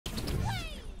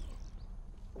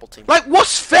team. Like,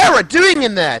 what's Farah doing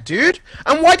in there, dude?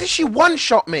 And why did she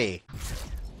one-shot me?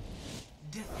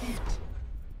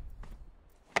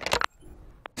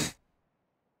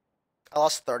 I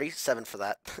lost 37 for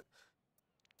that.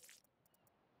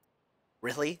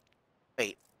 Really?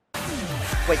 Wait.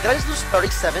 Wait, did I just lose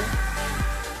 37?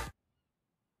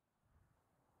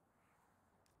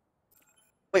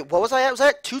 Wait, what was I at? Was I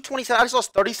at 227? I just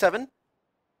lost 37?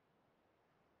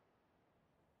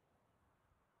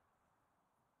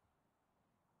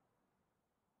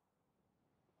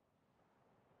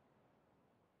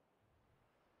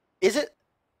 Is it?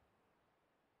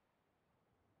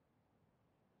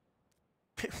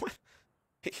 What?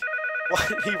 Why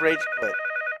did he rage quit?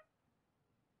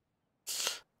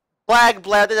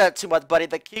 Blag, did that too much, buddy.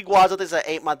 The Greekgodx is an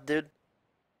 8-month, dude.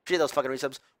 Appreciate those fucking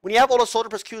resubs. When you have all the soldier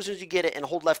press Q as soon as you get it and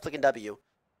hold left click and W.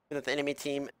 And if the enemy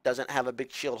team doesn't have a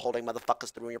big shield holding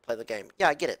motherfuckers through when you play the game. Yeah,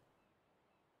 I get it.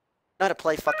 Know how to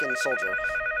play fucking soldier.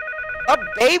 Stop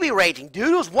baby raging, dude.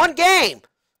 It was one game.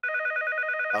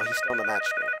 Oh, he's still in the match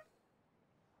screen.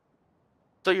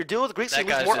 So you're dealing with Greeks, you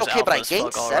lose more? Okay, but I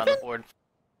gained 7?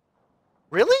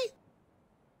 Really?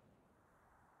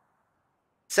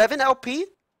 7 LP?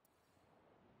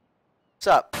 What's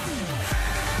up?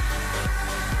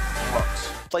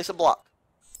 Place a block.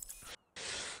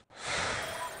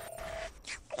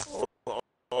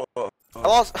 I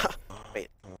lost. Wait.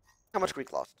 How much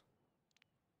Greek lost?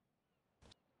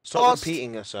 Stop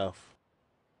repeating yourself.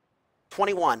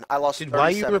 21. I lost. Dude, 37. why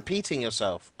are you repeating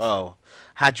yourself? Oh,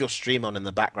 had your stream on in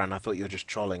the background. I thought you were just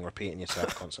trolling, repeating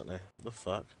yourself constantly. The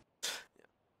fuck?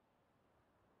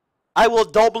 I will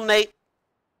doublenate.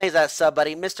 Says that sub,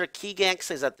 buddy. Mr. Greekgodx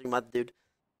says that 3-month dude.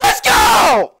 Let's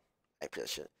go! I play that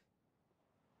shit.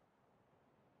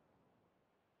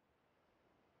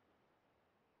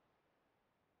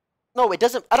 No, it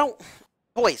doesn't. I don't.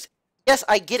 Boys, yes,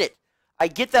 I get it. I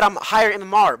get that I'm higher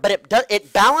MMR, but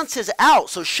it balances out.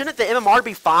 So shouldn't the MMR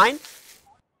be fine?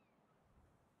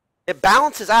 It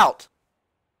balances out.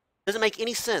 Doesn't make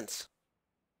any sense.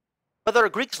 Whether a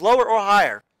Greek's lower or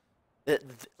higher.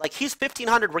 Like, he's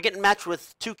 1,500, we're getting matched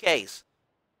with 2Ks.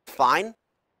 Fine.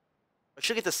 I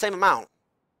should get the same amount.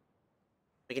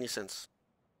 Make any sense.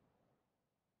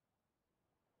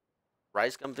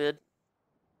 Rise gun vid.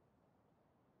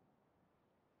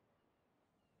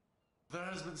 There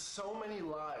has been so many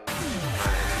lives.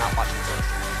 Not watching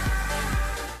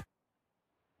this.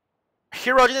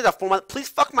 Hero, do you think that 4-month? Please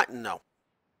fuck my. No.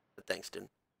 But thanks, dude.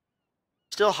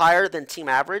 Still higher than team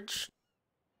average.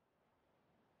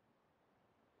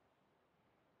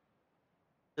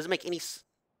 Doesn't make any.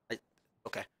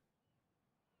 Okay.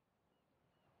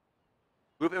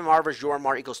 Group MMR versus your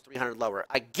MMR equals 300 lower.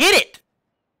 I get it.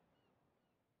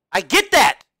 I get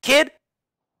that, kid.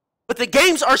 But the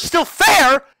games are still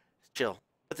fair. Chill.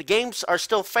 But the games are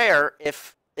still fair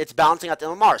if it's balancing out the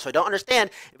MMR. So I don't understand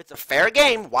if it's a fair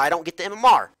game, why I don't get the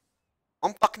MMR.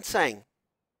 I'm fucking saying.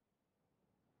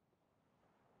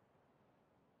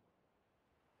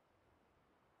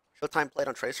 Showtime played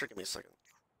on Tracer? Give me a second.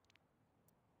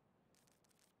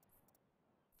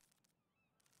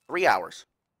 3 hours.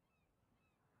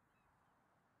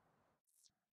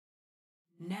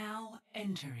 Now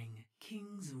entering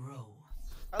King's Row.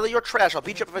 Tyler, you're trash. I'll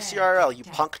beat you up with a CRL, you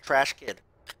punk trash kid.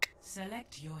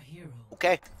 Select your hero.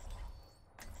 Okay.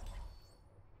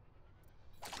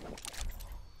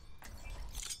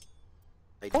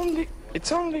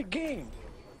 It's only a game.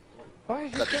 Why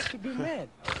is it got to be mad?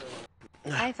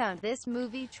 I found this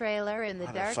movie trailer in the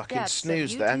dark fucking depths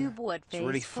snooze, of then. YouTube Woodface. It's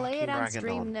really Play fucking it on dragging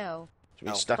stream on. no. I've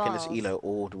been stuck in this Balls. elo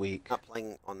all week. Not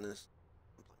playing on this.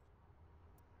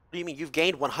 What do you mean? You've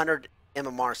gained 100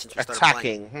 MMR since we started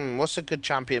Attacking. playing. What's a good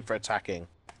champion for attacking?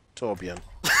 Torbjorn.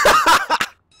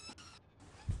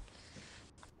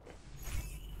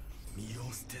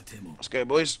 Let's go,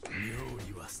 boys.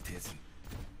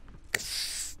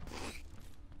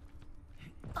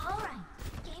 Alright,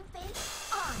 game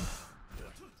face on.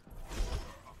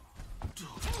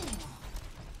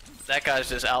 That guy's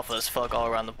just alpha as fuck all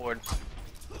around the board.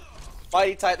 Why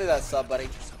do you type through that sub, buddy?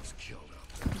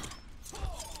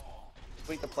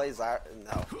 Tweet the plays out.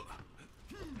 No.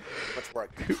 Let's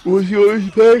work. What's yours,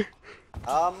 pay?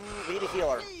 We need a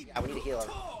healer. Yeah, we need a healer.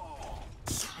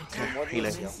 More than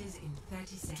Healing. a heal.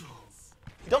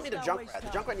 You don't need a Junkrat. The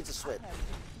Junkrat needs a switch.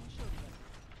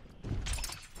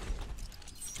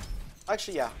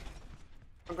 Actually, yeah.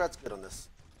 Junkrat's good on this.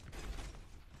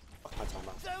 What am I talking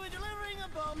about? So we're delivering a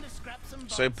bomb to scrap some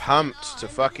So pumped to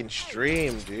fucking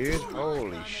stream, dude.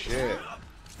 Holy shit.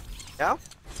 Yeah?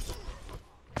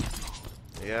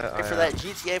 Yeah, Ready for that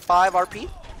GTA 5 RP?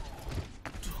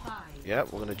 Yeah,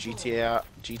 we're gonna GTA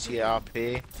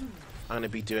RP. I'm gonna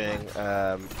be doing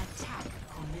Attack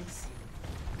commencing.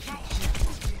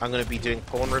 I'm gonna be doing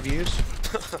porn reviews.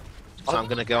 So I'm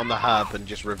gonna go on the hub and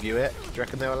just review it. Do you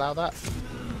reckon they'll allow that?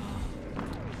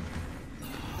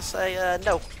 Say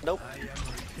no, nope. I'm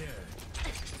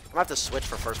gonna have to switch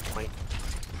for first point.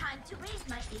 Time to raise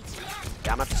my ATM.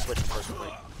 Yeah, I'm gonna have to switch for first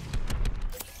point.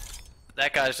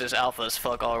 That guy's just alpha as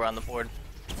fuck all around the board.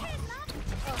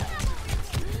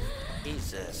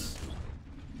 Jesus.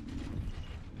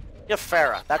 Yeah,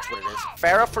 Farah. That's what it is.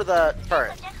 Farah for the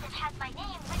turret.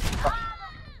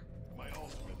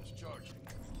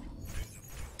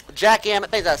 Jack Am,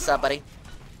 thanks for that sub, buddy.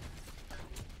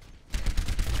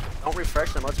 Don't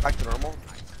refresh, the mode's back to normal.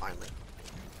 Finally.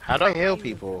 How do I heal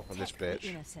people with this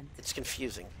bitch? It's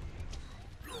confusing.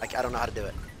 Like, I don't know how to do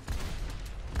it.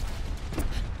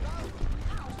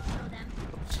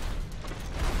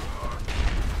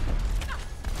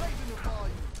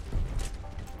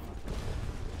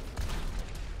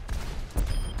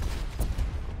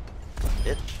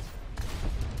 Bitch.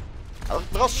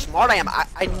 Look how smart I am.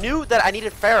 I knew that I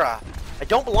needed Farah. I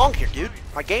don't belong here, dude.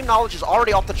 My game knowledge is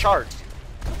already off the charts.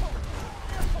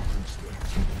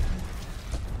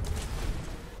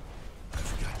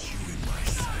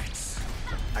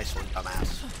 Nice one,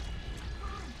 dumbass.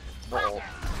 Uh-oh.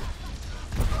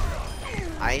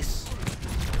 Nice.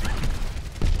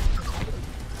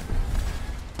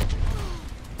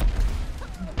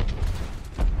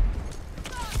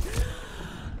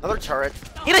 Another turret.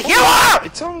 Need a healer!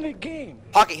 It's only a game.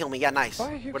 Pocket heal me, yeah, nice.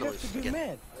 Why you We're gonna got lose to be again.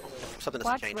 mad? Something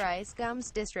doesn't Watch change. Rice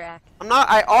Gums distract. I'm not.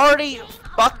 I already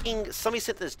fucking. Somebody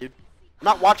sent this, dude. I'm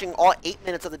not watching all 8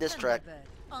 minutes of the diss track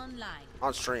Online.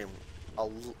 on stream.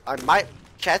 I might.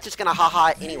 Chat's just gonna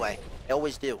haha anyway. They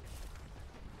always do.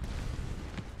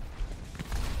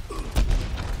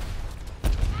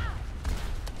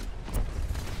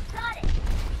 Got it.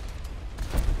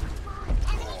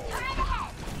 Enemy turret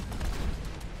ahead.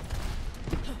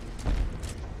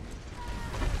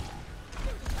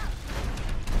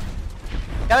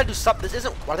 Gotta do something. This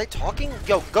isn't. Are they talking?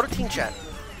 Yo, go to team chat.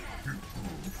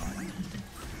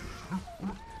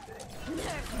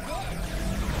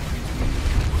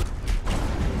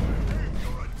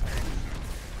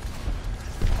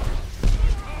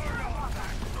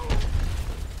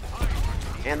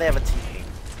 And they have a teammate.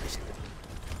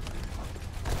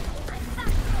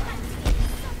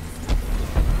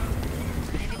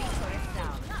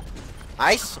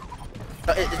 Nice.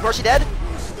 Is Mercy dead?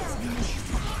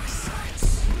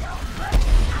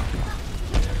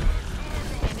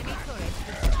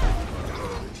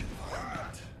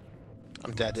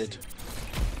 I'm deaded.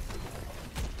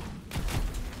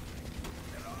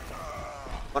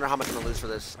 Wonder how much I'm gonna lose for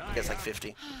this. I guess like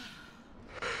 50.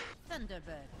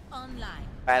 Thunderbird online.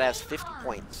 Badass 50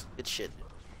 points. Good shit.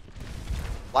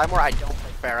 Limor, I don't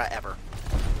play Farah ever.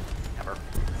 Ever.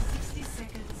 60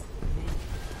 seconds.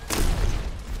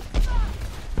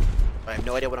 I have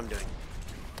no idea what I'm doing.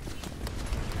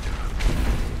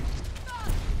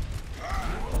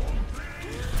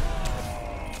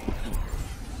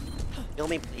 Heal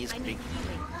me, please, Greek.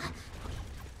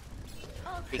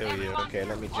 Kill you. Okay,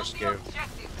 let me just go to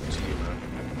you, man.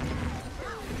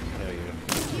 Kill you.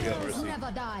 You got Mercy.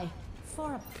 Never die.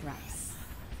 For a price.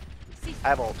 I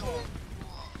have ult.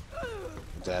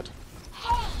 Dead.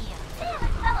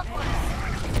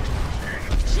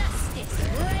 Justice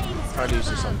reigns. If I lose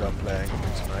this, I'm done playing.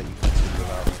 Tonight you continue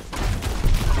without.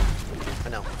 I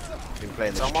know. Been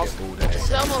playing this almost- shit all day.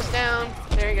 It's almost down.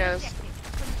 There he goes.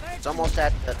 It's almost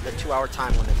at the 2-hour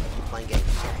time limit of you playing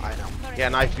games, so I know. Yeah,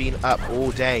 and I've been up all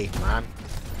day, man.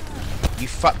 You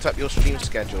fucked up your stream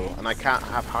schedule, and I can't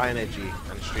have high energy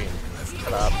and stream.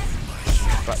 Shut up. You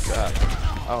fucked it up.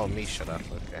 Oh, me shut up.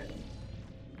 Okay.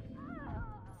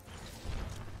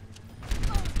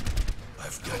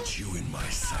 I've got you in my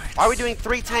sights. Why are we doing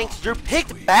 3 tanks? You're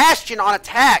picked Bastion on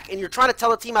attack, and you're trying to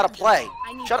tell the team how to play.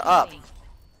 Shut up.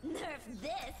 Nerf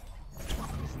this.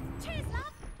 Cheers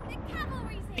up. The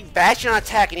cavalry's Pick Bastion on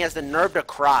attack, and he has the nerve to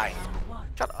cry. One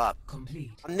Shut up.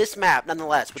 complete. On this map,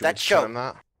 nonetheless, with Do you want that me to tell choke. him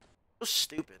that? So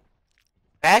stupid.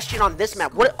 Bastion on this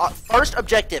map. What? First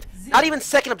objective. Not even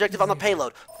second objective on the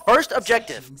payload. First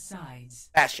objective. Switching sides.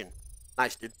 Bastion.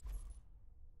 Nice, dude.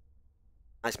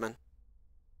 Nice, man.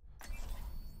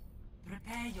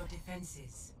 Prepare your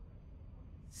defenses.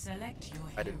 Select your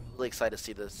I'm hero. really excited to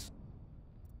see this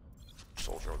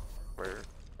soldier. Where it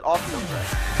all feels right.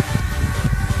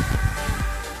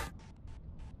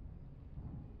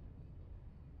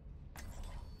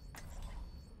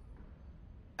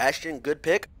 Bastion, good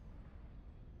pick.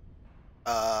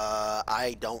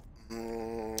 I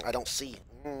don't see.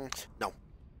 No.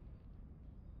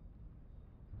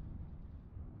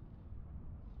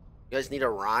 You guys need a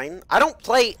Rhine? I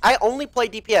only play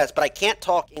DPS, but I can't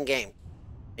talk in game.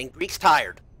 And Greek's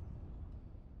tired.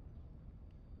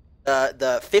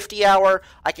 The 50 hour,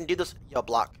 I can do this. Yo,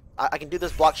 block. I can do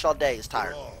this block shot day. Is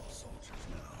tired.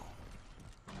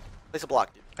 Place a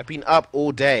block, dude. I've been up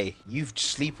all day. You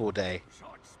sleep all day.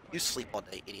 You sleep all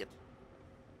day, idiot.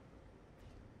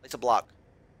 Place a block.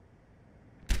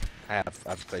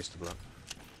 I've placed a block.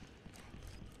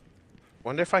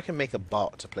 Wonder if I can make a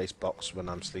bot to place box when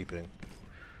I'm sleeping.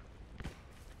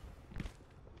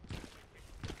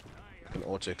 Like an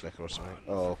auto clicker or something.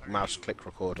 Oh, mouse click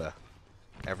recorder.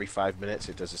 Every 5 minutes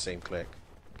it does the same click.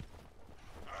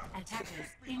 Attackers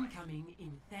incoming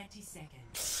in 30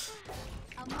 seconds.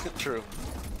 True.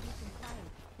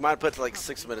 Mine puts like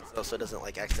 6 minutes though, so it doesn't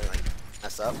like accidentally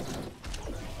mess up.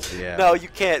 Yeah. No, you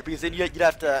can't because then you'd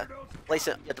have to place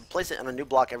it. You have to place it on a new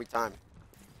block every time.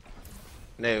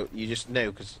 No, you just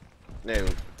because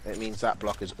it means that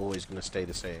block is always going to stay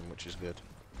the same, which is good.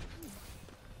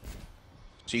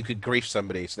 So you could grief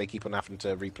somebody, so they keep on having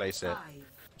to replace it.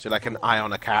 So like an eye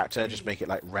on a character, just make it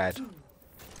like red.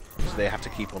 So they have to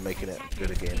keep on making it good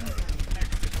again.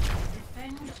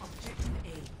 Defend objective A.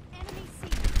 Enemy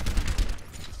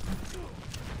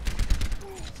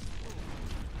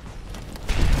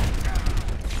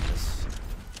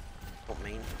Don't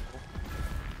mean.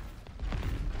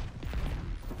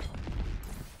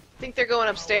 I think they're going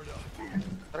upstairs. Is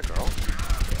that a girl?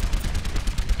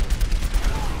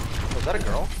 Oh, is that a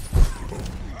girl?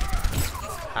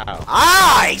 How?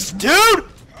 Nice, dude!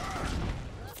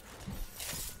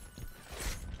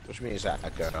 Which means that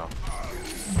a girl.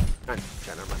 Okay,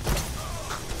 never mind.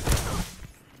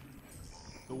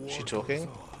 Is she talking?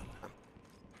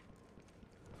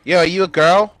 Yo, are you a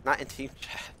girl? Not in team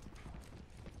chat.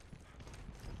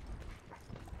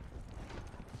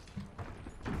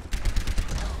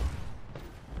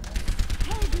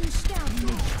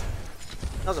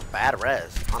 That was a bad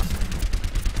res, honestly.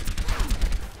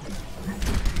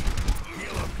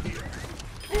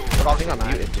 I think I'm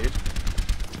muted, dude.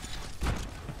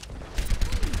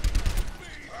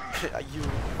 You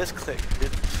misclicked,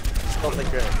 dude. Still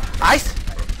think good. Nice!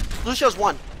 Lucio's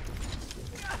won.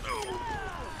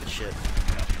 Good shit.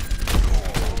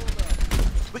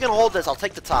 If we can hold this, I'll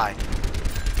take the tie.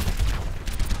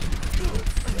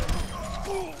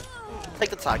 Take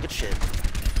the tie, good shit.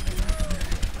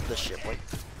 This shit, boy.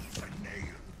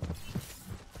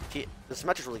 This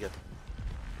match is really good.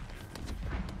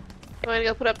 I'm gonna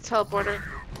go put up the teleporter.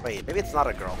 Wait, maybe it's not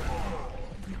a girl.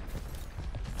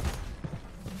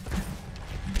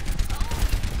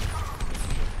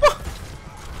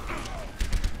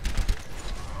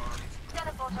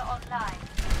 teleporter online.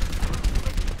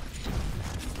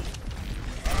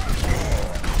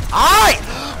 Aye!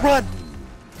 Run!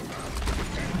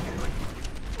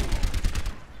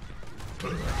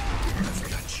 I've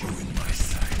got you in my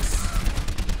sights.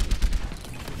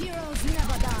 Heroes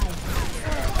never die.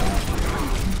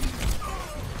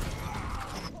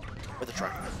 With a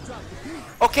truck.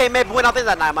 Okay, maybe we're not in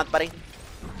that 9 month, buddy.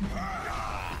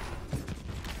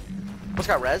 What's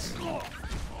got res?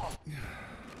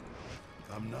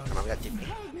 I'm not. Come on, we got TP.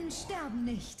 Helden sterben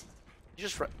nicht. You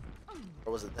just or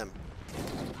was it them?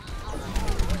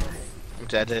 I'm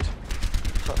deaded.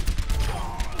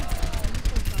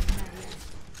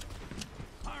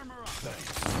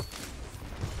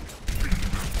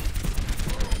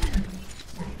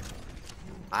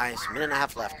 Nice, minute and a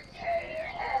half left.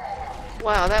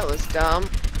 Wow, that was dumb.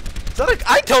 Is that a,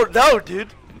 I don't know,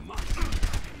 dude.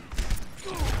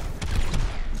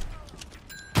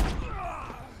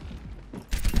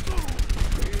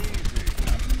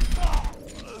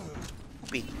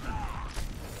 B.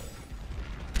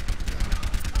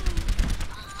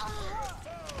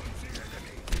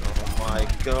 Oh my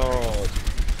god.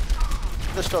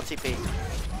 There's still TP.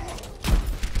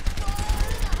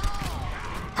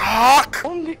 Fuck!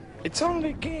 It's only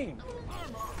a game.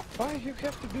 Why you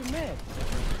have to be mad?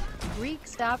 Greek,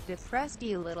 stop depressed,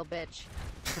 you little bitch.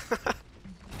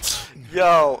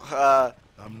 Yo,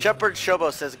 Shepherd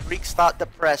Shobo says, Greek stop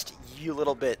depressed, you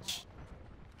little bitch.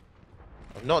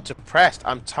 I'm not depressed.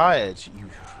 I'm tired, you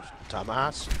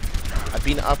dumbass. I've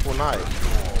been up all night.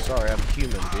 Sorry, I'm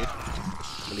human, dude.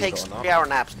 Believe Takes it or not. 3-hour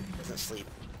naps, doesn't sleep.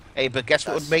 Hey, but guess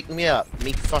what would make me up?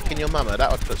 Me fucking your mama. That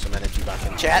would put some energy back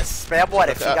in. Chat, spam what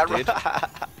if you Look got it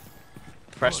up,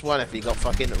 Press 1 if you got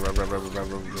fucking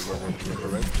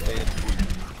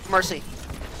Mercy.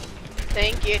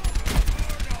 Thank you.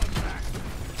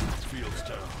 Feels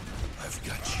down. I've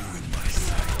got you in my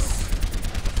sights.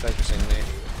 focusing me.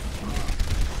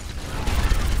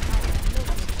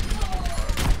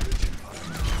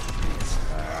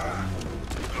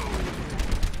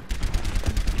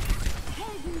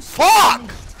 Fuck!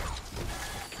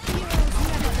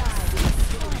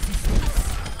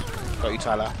 Got you,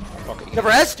 Tyler. Pocket You have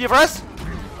res? Do you have res?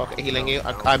 Pocket healing you.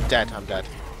 I'm dead. I'm dead.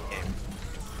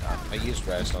 I used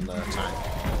res on the tank.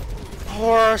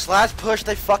 Horse, last push,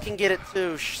 they fucking get it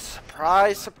too.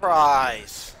 Surprise,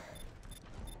 surprise.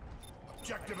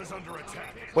 Objective is under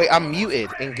attack. Wait, I'm muted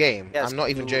in game. Yes, I'm not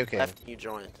even you joking. left and you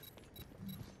joined.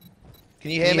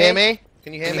 Can you hear me?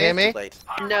 Can you hear me? Too late.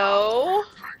 No.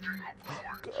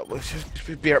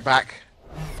 Be right back.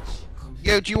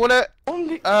 Yo, do you wanna?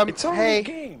 It's only hey. a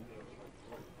game.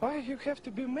 Why you have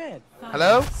to be mad?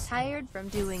 Hello? Tired from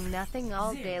doing nothing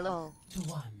all day long.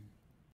 0-1.